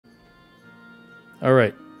All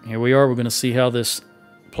right, here we are. We're going to see how this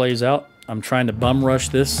plays out. I'm trying to bum rush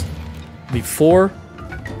this before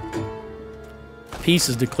peace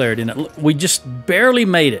is declared. And we just barely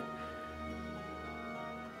made it.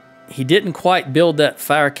 He didn't quite build that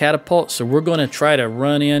fire catapult, so we're going to try to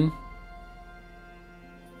run in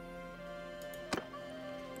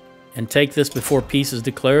and take this before peace is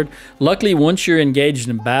declared. Luckily, once you're engaged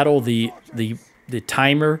in battle, the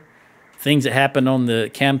timer, things that happen on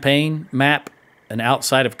the campaign map and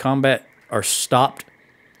outside of combat are stopped.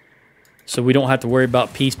 So we don't have to worry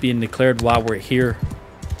about peace being declared while we're here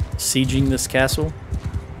sieging this castle.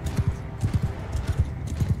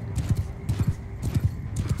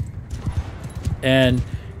 And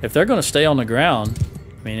if they're going to stay on the ground,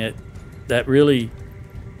 I mean, that really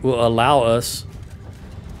will allow us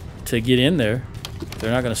to get in there.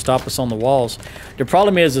 They're not going to stop us on the walls. The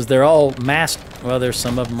problem is they're all masked. Well, there's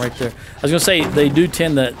some of them right there. I was going to say they do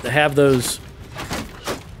tend to have those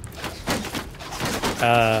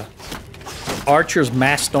archers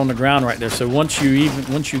masked on the ground right there. So once you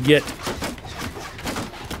get,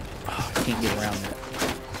 oh, I can't get around that.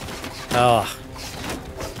 Oh.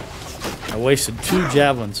 I wasted 2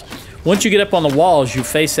 javelins. Once you get up on the walls, you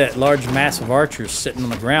face that large mass of archers sitting on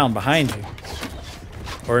the ground behind you.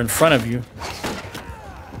 Or in front of you.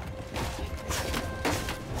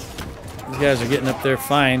 These guys are getting up there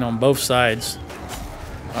fine on both sides.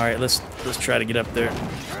 Alright, let's try to get up there.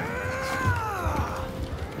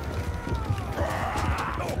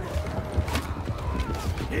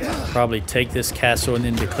 Probably take this castle and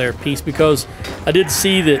then declare peace, because I did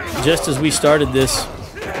see that just as we started this,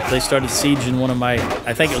 they started sieging one of my,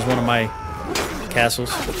 I think it was one of my castles.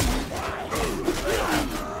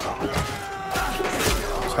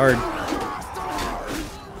 It's hard.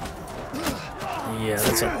 Yeah,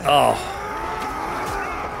 that's a, oh.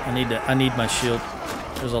 I need my shield.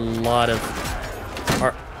 There's a lot of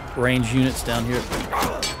range units down here.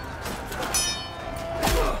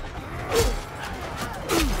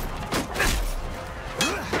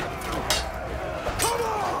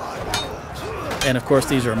 And of course,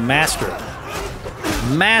 these are master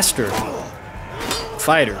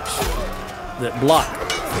fighters that block.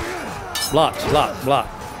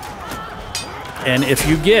 And if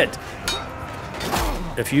you get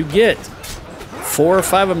 4 or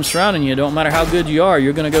 5 of them surrounding you, don't matter how good you are,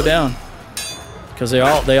 you're going to go down, because they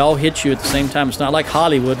all hit you at the same time. It's not like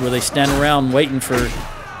Hollywood where they stand around waiting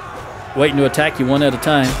to attack you one at a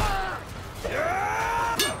time.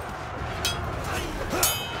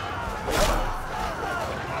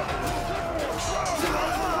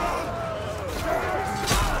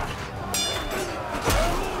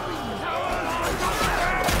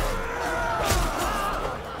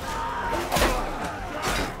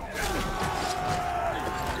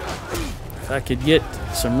 I could get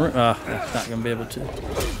some room. Not going to be able to.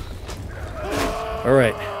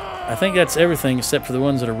 Alright. I think that's everything except for the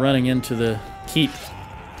ones that are running into the keep.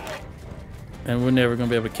 And we're never going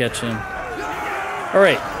to be able to catch them.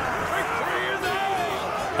 Alright.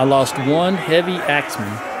 I lost 1 heavy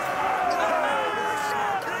axeman.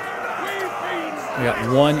 We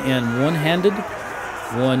got 1 in one-handed,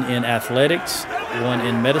 1 in athletics, 1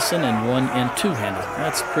 in medicine, and 1 in two-handed.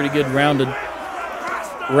 That's pretty good rounded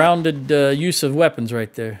use of weapons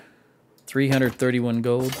right there. 331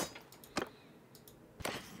 gold.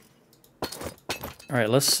 All right,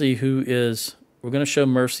 let's see who is... We're going to show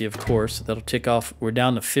mercy, of course. That'll tick off. We're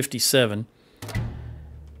down to 57.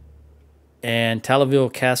 And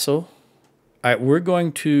Talaville Castle. All right, we're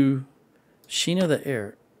going to... Sheena the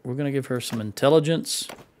Air. We're going to give her some intelligence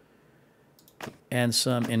and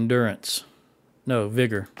some endurance. No,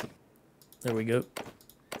 vigor. There we go.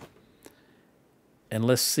 And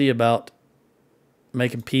let's see about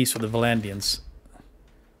making peace with the Vlandians.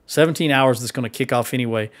 17 hours that's going to kick off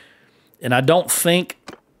anyway. And I don't think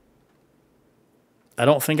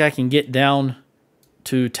I can get down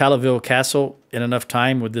to Talaville Castle in enough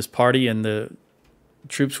time with this party and the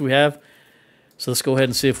troops we have. So let's go ahead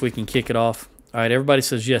and see if we can kick it off. All right, everybody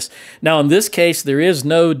says yes. Now, in this case, there is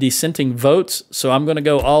no dissenting votes, so I'm going to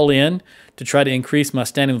go all in to try to increase my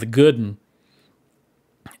standing with the Gird.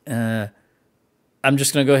 I'm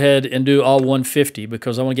just going to go ahead and do all 150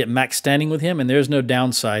 because I want to get max standing with him, and there's no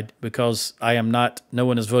downside because I am not, no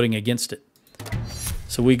one is voting against it.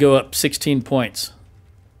 So we go up 16 points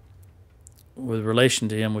with relation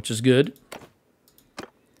to him, which is good.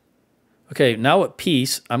 Okay, now at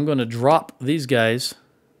peace, I'm going to drop these guys.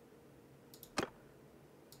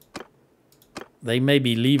 They may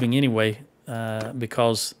be leaving anyway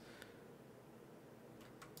because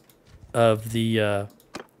of the...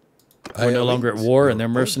 we're no longer at war and they're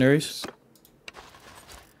mercenaries.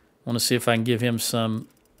 want to see if I can give him some.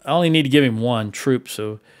 I only need to give him 1 troop,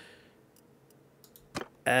 so.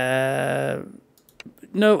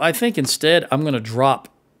 No, I think instead I'm going to drop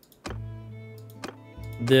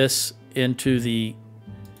this into the.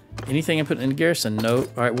 Anything I put in garrison? No. All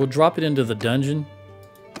right, we'll drop it into the dungeon.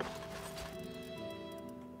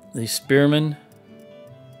 These spearmen,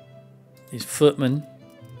 these footmen,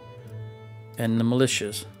 and the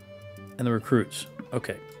militias, and the recruits.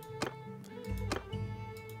 Okay.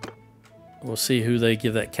 We'll see who they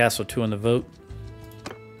give that castle to in the vote.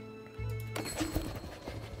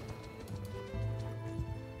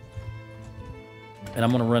 And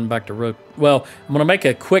I'm going to run back to road. Well, I'm going to make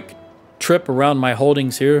a quick trip around my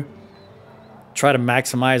holdings here. Try to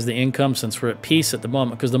maximize the income since we're at peace at the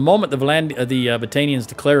moment. Because the moment the Battanians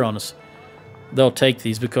declare on us, they'll take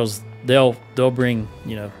these because they'll bring,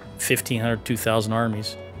 you know, 1,500, 2,000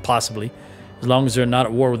 armies, possibly, as long as they're not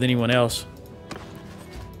at war with anyone else.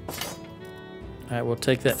 All right, we'll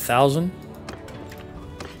take that 1,000.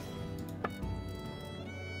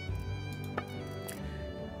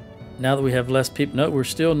 Now that we have less people, no, we're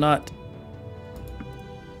still not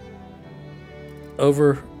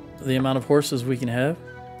over the amount of horses we can have.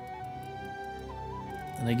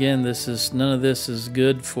 And again, this is none of this is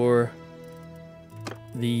good for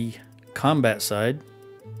the combat side.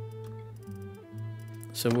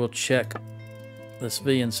 So we'll check the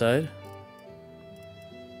civilian side.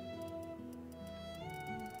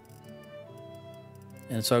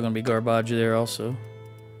 And it's all going to be garbage there also.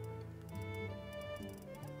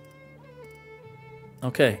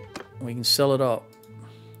 Okay, we can sell it all.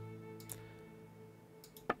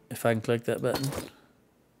 If I can click that button.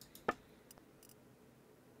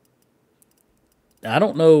 I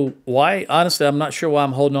don't know why. Honestly, I'm not sure why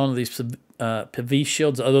I'm holding on to these PV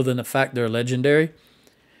shields other than the fact they're legendary.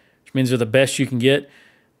 Which means they're the best you can get.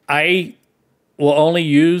 I will only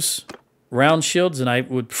use round shields, and I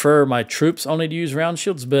would prefer my troops only to use round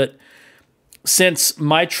shields. But since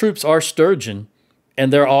my troops are Sturgian,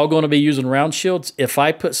 and they're all going to be using round shields, if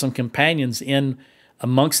I put some companions in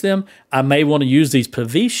amongst them, I may want to use these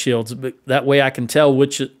PV shields, but that way I can tell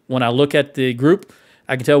which, when I look at the group,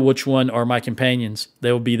 I can tell which one are my companions.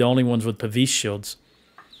 They will be the only ones with PV shields,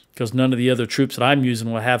 because none of the other troops that I'm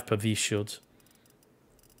using will have PV shields.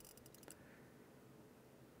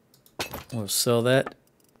 We'll sell that.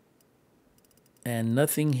 And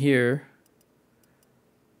nothing here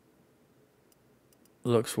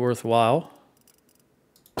looks worthwhile.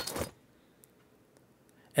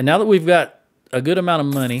 And now that we've got a good amount of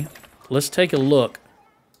money, let's take a look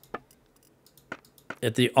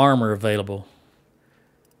at the armor available.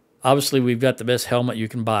 Obviously, we've got the best helmet you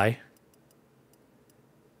can buy.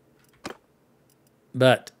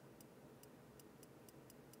 But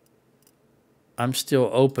I'm still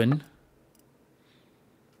open.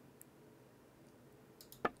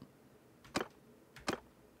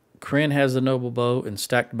 Corein has the noble bow and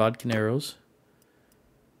stacked bodkin arrows.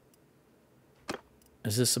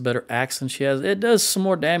 Is this a better axe than she has? It does some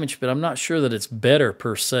more damage, but I'm not sure that it's better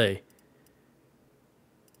per se.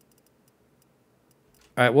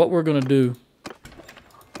 All right, what we're going to do,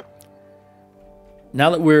 now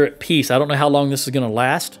that we're at peace, I don't know how long this is going to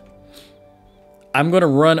last. I'm going to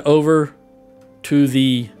run over to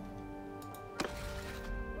the...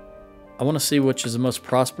 I want to see which is the most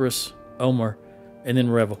prosperous Omar, and then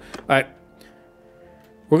Revel. All right,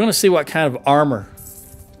 we're going to see what kind of armor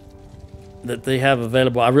that they have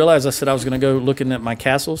available. I realized I said I was going to go looking at my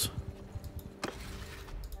castles.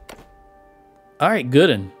 All right,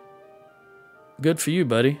 goodin'. Good for you,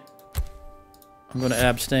 buddy. I'm going to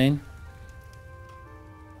abstain.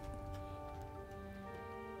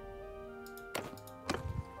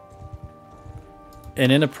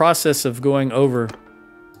 And in the process of going over,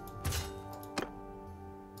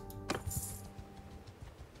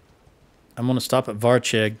 I'm going to stop at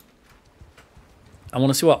Varcheg. I want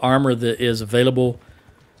to see what armor that is available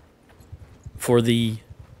for the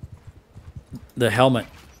helmet,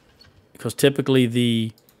 because typically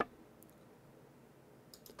the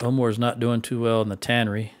Omar is not doing too well in the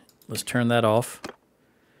tannery. Let's turn that off.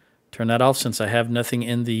 Turn that off since I have nothing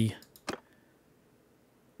in the...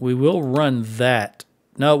 We will run that.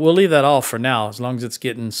 No, we'll leave that off for now, as long as it's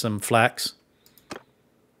getting some flax.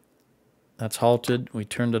 That's halted. We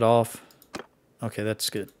turned it off. Okay, that's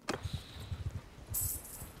good.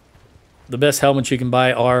 The best helmets you can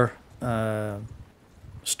buy are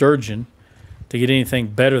Sturgian. To get anything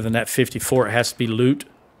better than that 54, it has to be loot.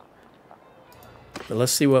 But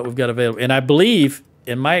let's see what we've got available. And I believe,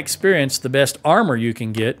 in my experience, the best armor you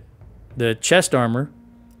can get, the chest armor,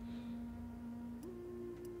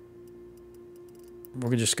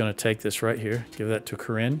 We're just going to take this right here. Give that to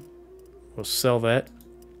Corein. We'll sell that.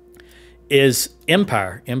 Is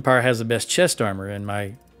Empire. Empire has the best chest armor in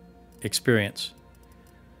my experience.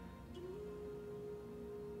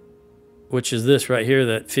 Which is this right here,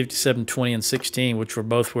 that 57, 20, and 16, which we're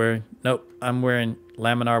both wearing. Nope, I'm wearing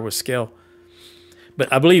Laminar with scale.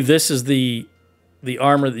 But I believe this is the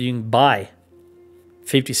armor that you can buy.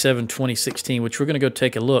 57, 20, 16, which we're going to go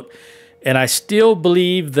take a look. And I still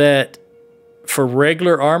believe that for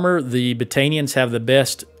regular armor, the Botanians have the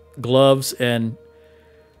best gloves and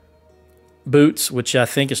boots, which I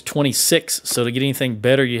think is 26. So to get anything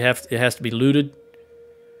better, it has to be looted.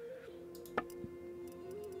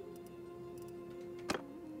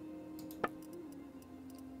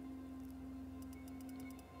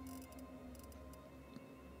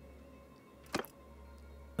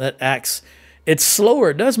 That axe, it's slower,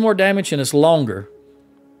 it does more damage, and it's longer.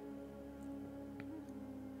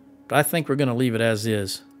 But I think we're going to leave it as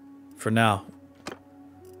is for now.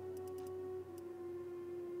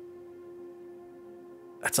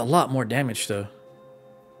 That's a lot more damage, though.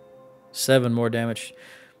 7 more damage.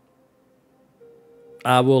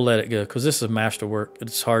 I will let it go, because this is masterwork.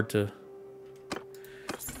 It's hard to...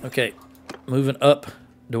 Okay, moving up.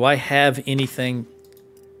 Do I have anything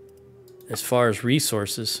as far as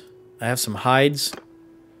resources? I have some hides.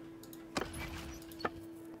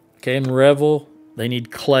 Okay, and Revel, they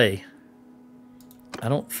need clay. I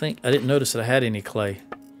didn't notice that I had any clay.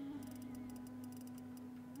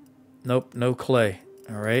 Nope, no clay.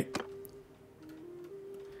 All right.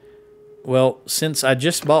 Well, since I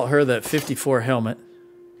just bought her that 54 helmet,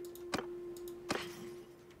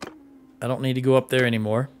 I don't need to go up there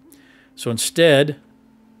anymore. So instead,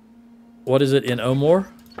 what is it in Omor?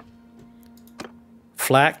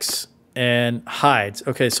 Flax and hides.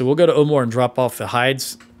 Okay, so we'll go to Omor and drop off the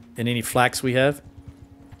hides and any flax we have.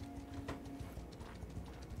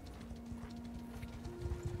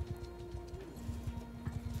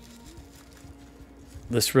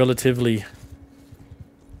 This relatively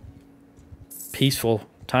peaceful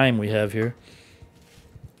time we have here.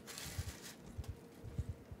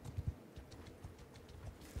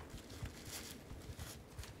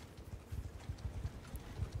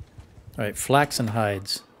 All right, flax and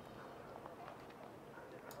hides.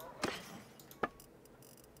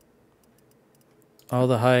 All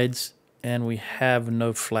the hides, and we have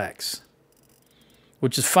no flax.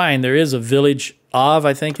 Which is fine. There is a village, Av,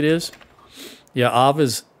 I think it is. Yeah, Av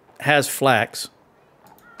has flax.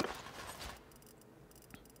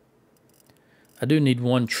 I do need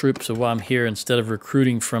 1 troop, so while I'm here, instead of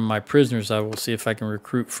recruiting from my prisoners, I will see if I can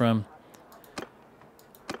recruit from...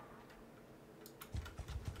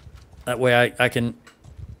 That way I can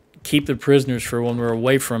keep the prisoners for when we're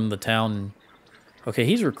away from the town. Okay,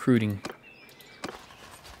 he's recruiting.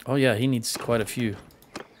 Oh yeah, he needs quite a few.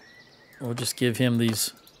 We'll just give him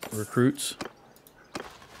these recruits.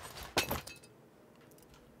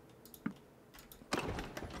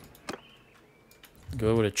 Go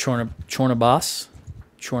over to Chornabas.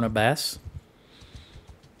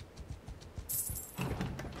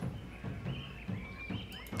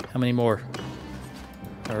 How many more?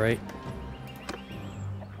 All right.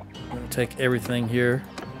 I'm going to take everything here.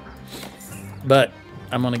 But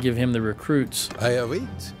I'm going to give him the recruits. I await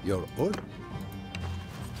your order.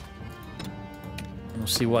 We'll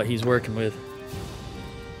see what he's working with.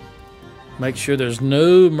 Make sure there's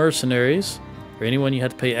no mercenaries or anyone you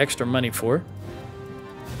have to pay extra money for.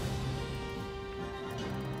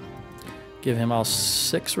 Give him all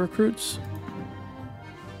 6 recruits.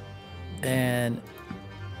 And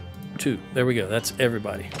 2. There we go. That's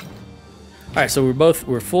everybody. All right, so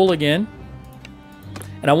we're full again.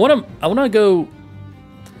 And I want to go.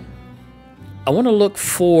 I want to look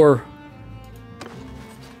for.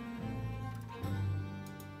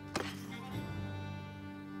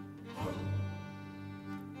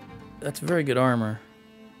 That's very good armor.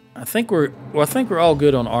 I think we're all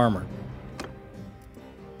good on armor.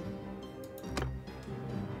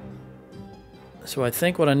 So I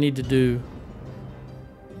think what I need to do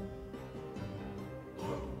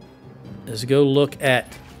is go look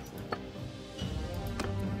at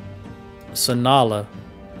Sanala.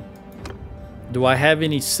 Do I have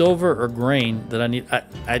any silver or grain that I need?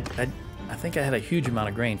 I think I had a huge amount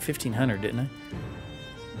of grain. 1,500, didn't I?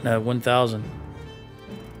 No, 1,000.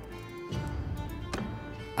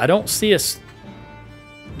 I don't see us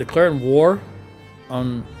declaring war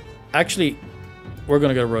on... Actually, we're going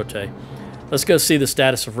to go to Rote. Let's go see the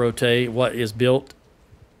status of Rote, what is built,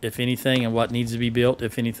 if anything, and what needs to be built,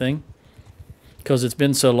 if anything. Because it's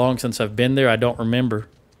been so long since I've been there, I don't remember.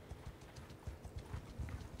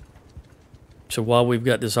 So while we've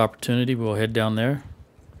got this opportunity, we'll head down there.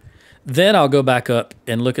 Then I'll go back up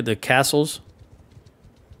and look at the castles.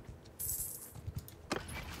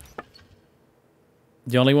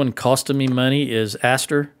 The only one costing me money is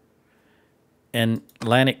Astor and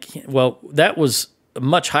Lannick. Well, that was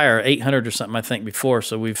much higher, 800 or something, I think, before.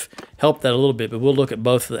 So we've helped that a little bit. But we'll look at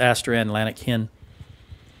both the Astor and Lannick Hen.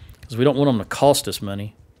 Because we don't want them to cost us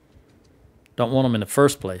money. Don't want them in the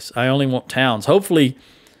first place. I only want towns. Hopefully,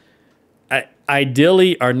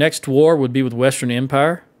 ideally, our next war would be with Western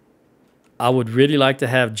Empire. I would really like to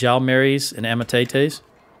have Jalmares and Amitetes.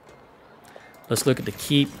 Let's look at the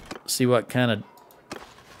keep. See what kind of...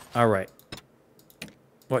 All right.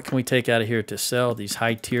 What can we take out of here to sell these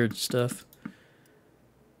high-tiered stuff?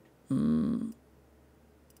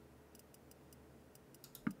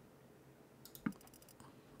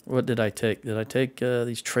 What did I take? Did I take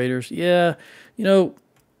these traders? Yeah. You know,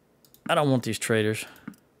 I don't want these traders.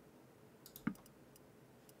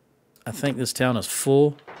 I think this town is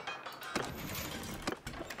full.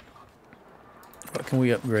 What can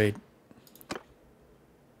we upgrade?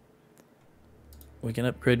 We can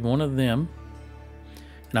upgrade one of them.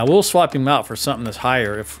 And I will swap him out for something that's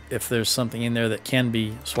higher if there's something in there that can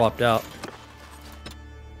be swapped out.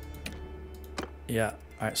 Yeah.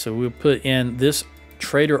 All right, so we'll put in this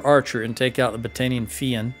Trader Archer and take out the Battanian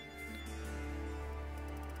Fian.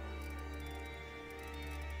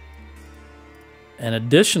 And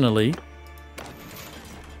additionally,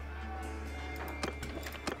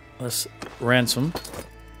 let's ransom.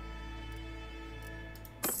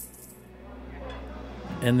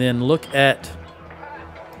 And then look at...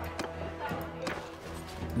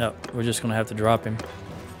 No, we're just going to have to drop him.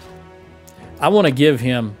 I want to give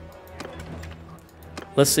him...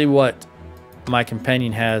 Let's see what my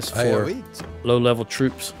companion has for low-level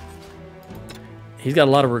troops. He's got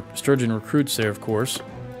a lot of Sturgian recruits there, of course.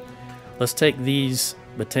 Let's take these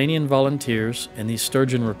Battanian volunteers and these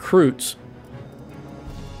Sturgian recruits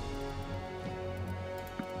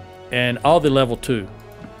and all the level 2.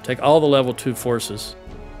 Take all the level 2 forces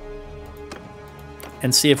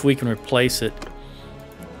and see if we can replace it.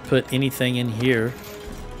 Put anything in here.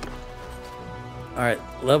 All right,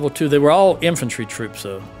 level 2. They were all infantry troops,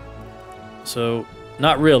 though. So,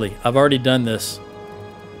 not really. I've already done this.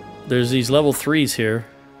 There's these level 3s here.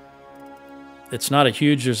 It's not a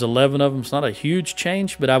huge, there's 11 of them. It's not a huge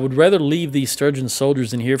change, but I would rather leave these Sturgian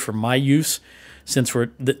soldiers in here for my use since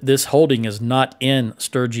this holding is not in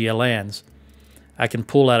Sturgia lands. I can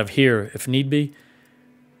pull out of here if need be.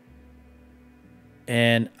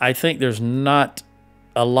 And I think there's not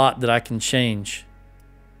a lot that I can change.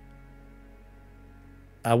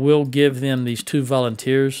 I will give them these 2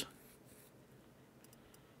 volunteers.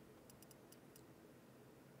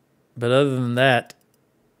 But other than that,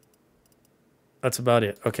 that's about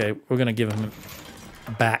it. Okay, we're going to give him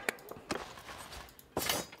back.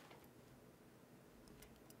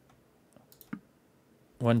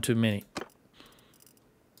 One too many.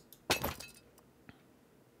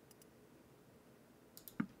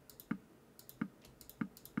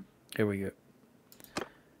 Here we go.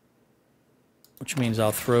 Which means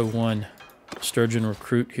I'll throw one Sturgian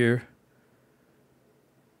recruit here.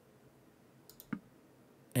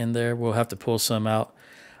 In there, we'll have to pull some out.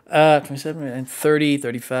 27 and 30,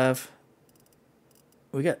 35.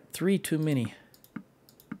 We got 3 too many.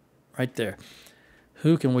 Right there.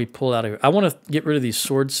 Who can we pull out of here? I want to get rid of these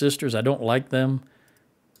sword sisters. I don't like them.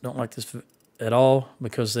 Don't like this at all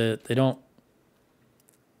because they don't...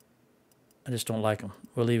 I just don't like them.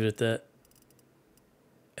 We'll leave it at that.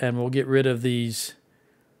 And we'll get rid of these...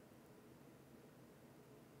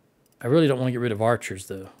 I really don't want to get rid of archers,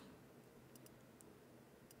 though.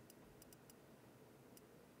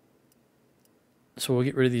 So we'll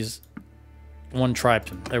get rid of these 1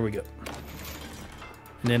 tribesman. There we go.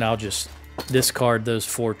 And then I'll just discard those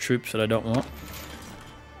 4 troops that I don't want.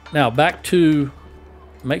 Now, back to...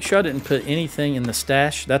 Make sure I didn't put anything in the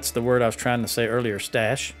stash. That's the word I was trying to say earlier,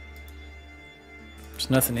 stash.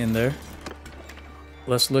 There's nothing in there.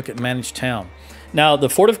 Let's look at managed town. Now, the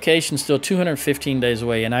fortification's still 215 days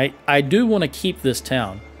away, and I do want to keep this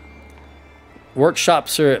town.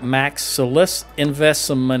 Workshops are at max, so let's invest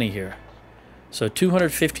some money here. So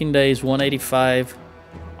 215 days, 185,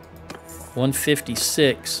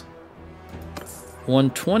 156,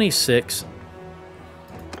 126,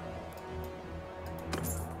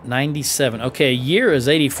 97. Okay, a year is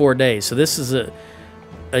 84 days. So this is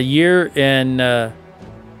a year and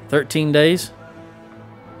 13 days.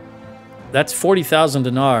 That's 40,000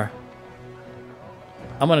 dinar.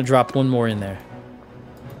 I'm going to drop one more in there.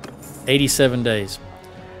 87 days.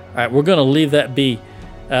 All right, we're going to leave that be.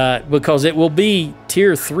 because it will be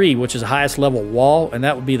tier 3, which is the highest level wall, and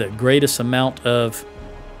that would be the greatest amount of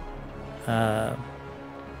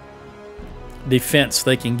defense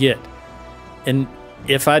they can get. And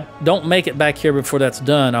if I don't make it back here before that's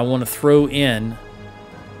done, I want to throw in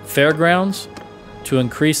fairgrounds to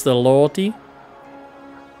increase the loyalty.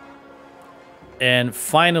 And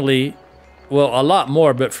finally, well, a lot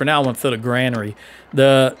more, but for now I want to throw the granary.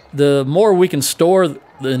 The more we can store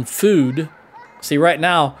in food, see right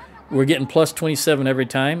now we're getting plus 27 every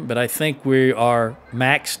time, but I think we are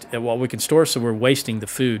maxed at what we can store, so we're wasting the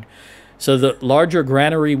food. So the larger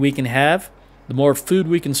granary we can have, the more food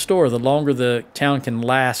we can store, the longer the town can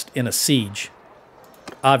last in a siege,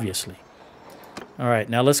 obviously. All right,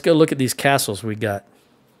 now let's go look at these castles we got.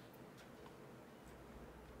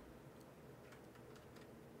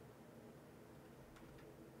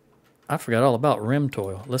 I forgot all about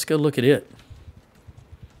Rimtoil. Let's go look at it.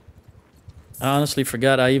 I honestly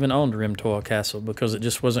forgot I even owned Rimtoil Castle because it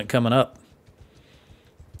just wasn't coming up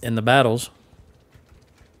in the battles.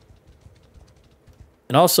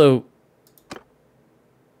 And also,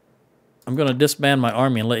 I'm going to disband my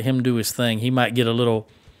army and let him do his thing. He might get a little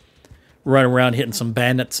run around hitting some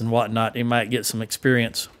bandits and whatnot. He might get some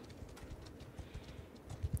experience.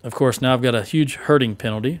 Of course, now I've got a huge hurting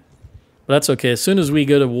penalty. But that's okay. As soon as we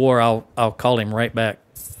go to war, I'll call him right back.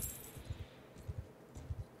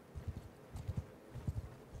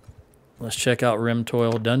 Let's check out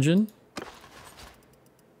Rimtoil Dungeon.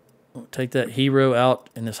 We'll take that hero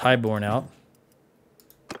out and this highborn out.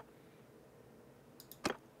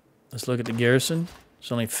 Let's look at the garrison.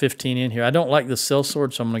 There's only 15 in here. I don't like the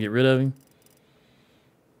sellsword, so I'm going to get rid of him.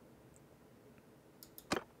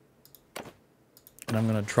 And I'm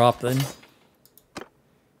going to drop them.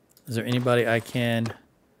 Is there anybody I can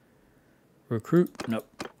recruit?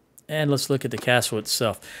 Nope. And let's look at the castle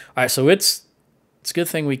itself. All right, so it's a good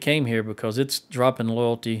thing we came here because it's dropping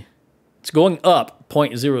loyalty. It's going up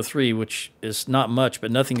 0.03, which is not much,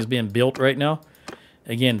 but nothing is being built right now.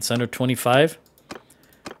 Again, it's under 25.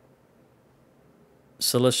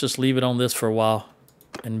 So let's just leave it on this for a while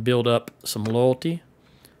and build up some loyalty.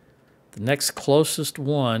 The next closest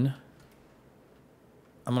one,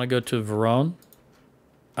 I'm going to go to Verone.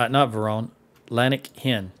 Not Verone, Lannick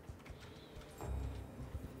Hen.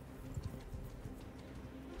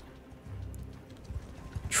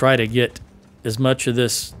 Try to get as much of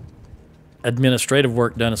this administrative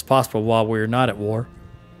work done as possible while we're not at war.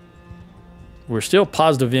 We're still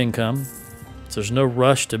positive income, so there's no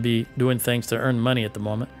rush to be doing things to earn money at the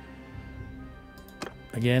moment.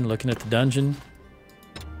 Again, looking at the dungeon,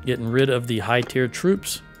 getting rid of the high-tier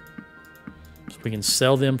troops so we can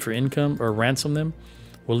sell them for income or ransom them.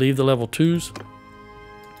 We'll leave the level 2s.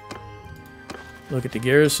 Look at the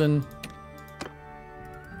garrison.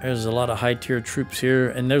 There's a lot of high-tier troops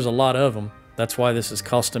here, and there's a lot of them. That's why this is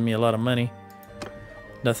costing me a lot of money.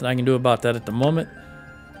 Nothing I can do about that at the moment.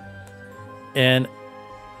 And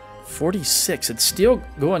 46, it's still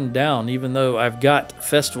going down, even though I've got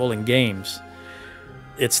festival and games.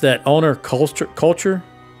 It's that owner culture,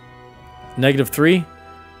 -3.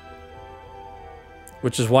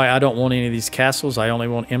 Which is why I don't want any of these castles. I only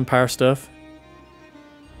want empire stuff.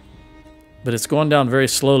 But it's going down very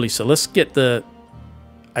slowly. So let's get the...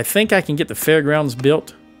 I think I can get the fairgrounds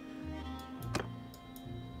built.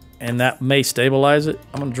 And that may stabilize it.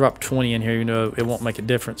 I'm going to drop 20 in here, even though it won't make a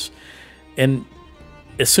difference. And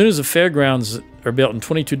as soon as the fairgrounds are built in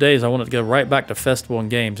 22 days, I want it to go right back to festival and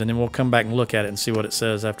games. And then we'll come back and look at it and see what it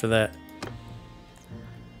says after that.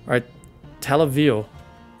 All right, Talaville.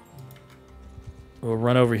 We'll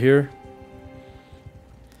run over here.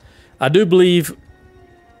 I do believe...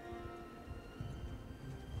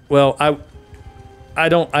 Well, I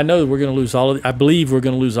know we're going to lose all of... I believe we're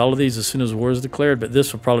going to lose all of these as soon as war is declared, but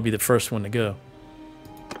this will probably be the first one to go.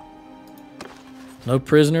 No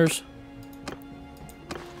prisoners.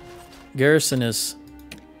 Garrison has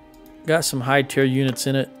got some high-tier units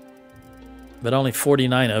in it, but only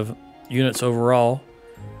 49 of units overall.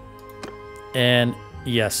 And...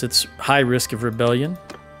 yes, it's high risk of rebellion.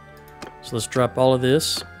 So let's drop all of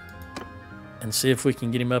this and see if we can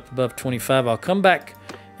get him up above 25. I'll come back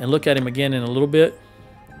and look at him again in a little bit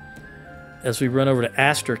as we run over to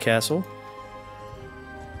Astor Castle.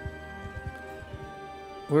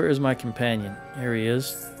 Where is my companion? Here he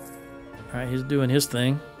is. All right, he's doing his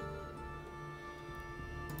thing.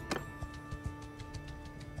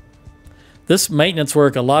 This maintenance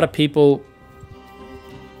work, a lot of people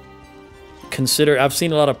consider... I've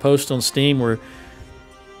seen a lot of posts on Steam where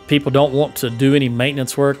people don't want to do any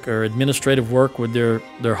maintenance work or administrative work with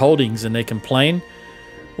their holdings and they complain.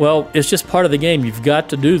 Well, it's just part of the game. You've got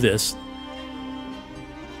to do this.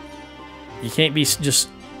 You can't be just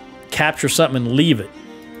capture something and leave it.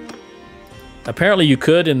 Apparently you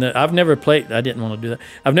could in the... I've never played... I didn't want to do that.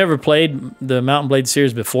 I've never played the Mount & Blade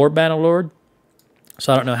series before Bannerlord,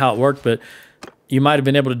 so I don't know how it worked, but you might have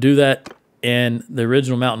been able to do that in the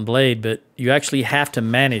original Mount & Blade, but you actually have to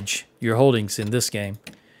manage your holdings in this game.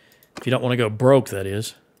 If you don't want to go broke, that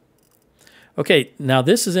is. Okay, now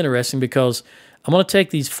this is interesting because I'm going to take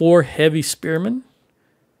these 4 heavy spearmen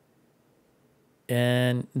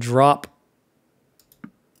and drop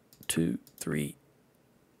 2, 3.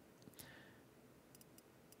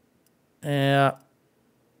 Yeah.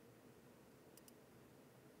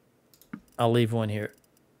 I'll leave one here.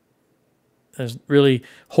 There's really...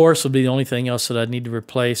 Horse would be the only thing else that I'd need to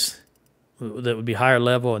replace that would be higher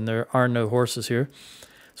level, and there are no horses here.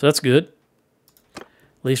 So that's good. At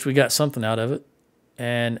least we got something out of it.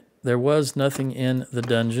 And there was nothing in the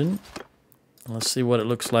dungeon. Let's see what it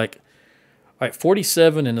looks like. All right,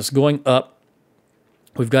 47, and it's going up.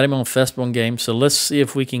 We've got him on Festival and Games, so let's see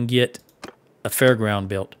if we can get a fairground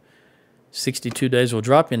built. 62 days. We'll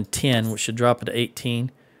drop in 10, which should drop it to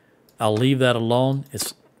 18. I'll leave that alone.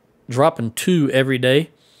 It's dropping 2 every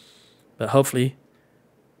day, but hopefully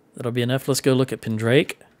that'll be enough. Let's go look at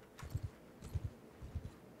Pendrake.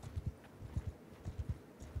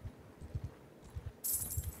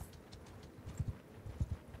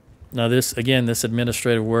 Now this, again, this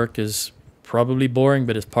administrative work is probably boring,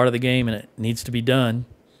 but it's part of the game and it needs to be done.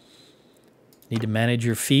 Need to manage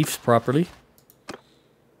your fiefs properly.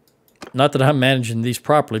 Not that I'm managing these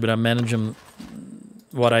properly, but I'm managing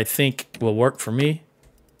what I think will work for me.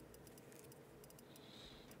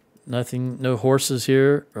 Nothing, no horses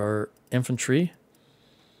here or infantry.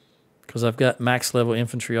 Because I've got max level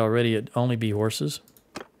infantry already, it'd only be horses.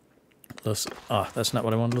 That's not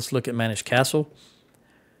what I wanted. Let's look at Managed Castle.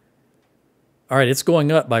 All right, it's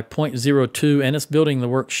going up by 0.02, and it's building the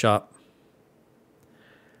workshop.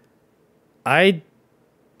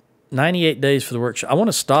 98 days for the workshop. I want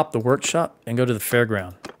to stop the workshop and go to the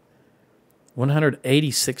fairground.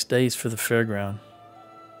 186 days for the fairground.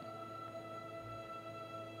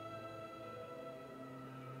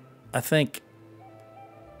 I think...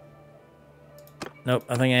 Nope,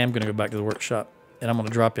 I think I am going to go back to the workshop. And I'm going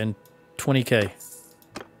to drop in 20K.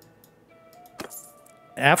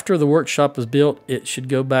 After the workshop is built, it should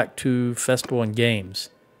go back to Festival and Games.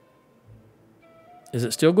 Is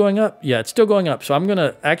it still going up? Yeah, it's still going up. So I'm going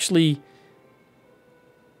to actually...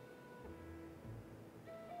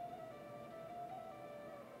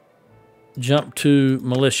 jump to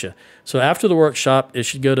militia. So after the workshop, it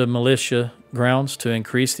should go to militia grounds to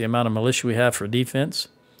increase the amount of militia we have for defense.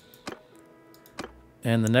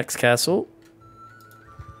 And the next castle,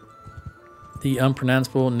 the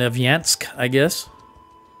unpronounceable Nevyansk, I guess.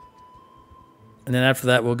 And then after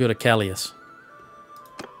that, we'll go to Caleus.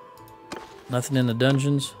 Nothing in the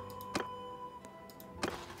dungeons.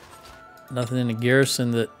 Nothing in the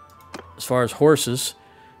garrison that, as far as horses,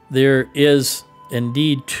 there is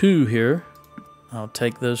indeed 2 here. I'll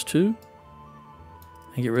take those 2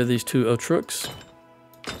 and get rid of these 2 Otruks.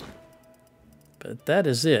 But that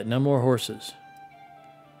is it. No more horses.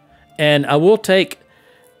 And I will take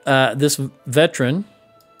this veteran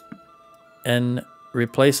and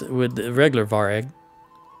replace it with the regular Varag.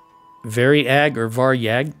 Variag or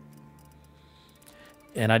Varyag.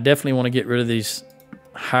 And I definitely want to get rid of these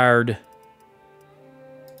hired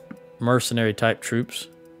mercenary type troops.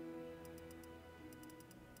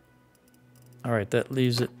 All right, that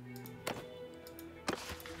leaves it.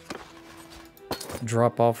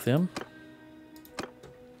 Drop off them. All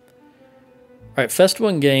right, Festival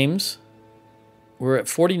and Games. We're at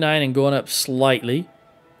 49 and going up slightly.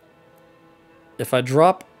 If I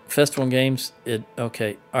drop Festival and Games, it...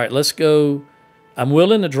 Okay. All right, let's go. I'm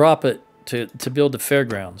willing to drop it to build the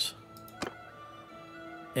fairgrounds.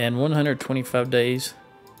 And 125 days.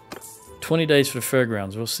 20 days for the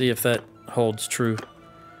fairgrounds. We'll see if that holds true.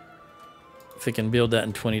 If it can build that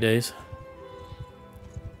in 20 days.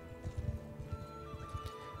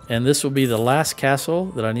 And this will be the last castle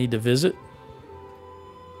that I need to visit.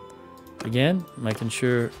 Again, making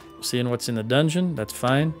sure, seeing what's in the dungeon, that's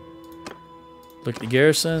fine. Look at the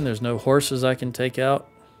garrison, there's no horses I can take out.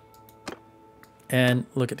 And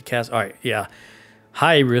look at the castle. All right, yeah.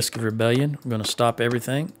 High risk of rebellion. I'm going to stop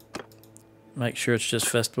everything. Make sure it's just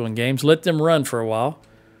Festival and Games. Let them run for a while.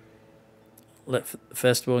 Let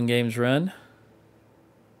Festival and Games run.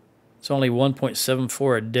 It's only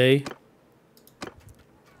 1.74 a day.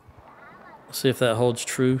 Let's see if that holds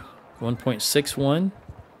true. 1.61.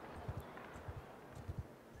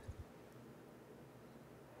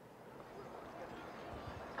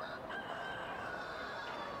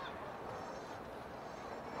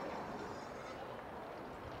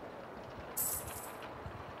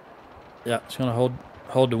 Yeah, it's going to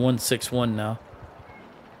hold to 161 now.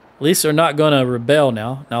 At least they're not going to rebel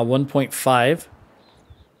now. Now 1.5.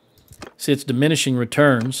 See, it's diminishing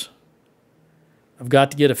returns. I've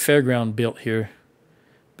got to get a fairground built here.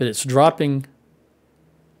 But it's dropping.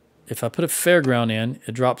 If I put a fairground in,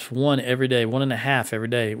 it drops 1 every day, 1.5 every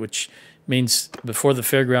day, which means before the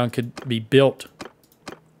fairground could be built,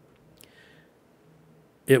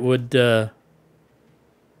 it would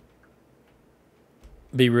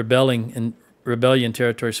be rebelling in rebellion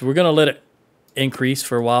territory. So we're going to let it increase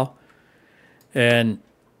for a while. And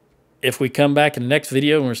if we come back in the next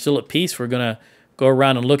video and we're still at peace, we're going to go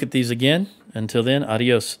around and look at these again. Until then,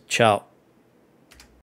 adios. Ciao.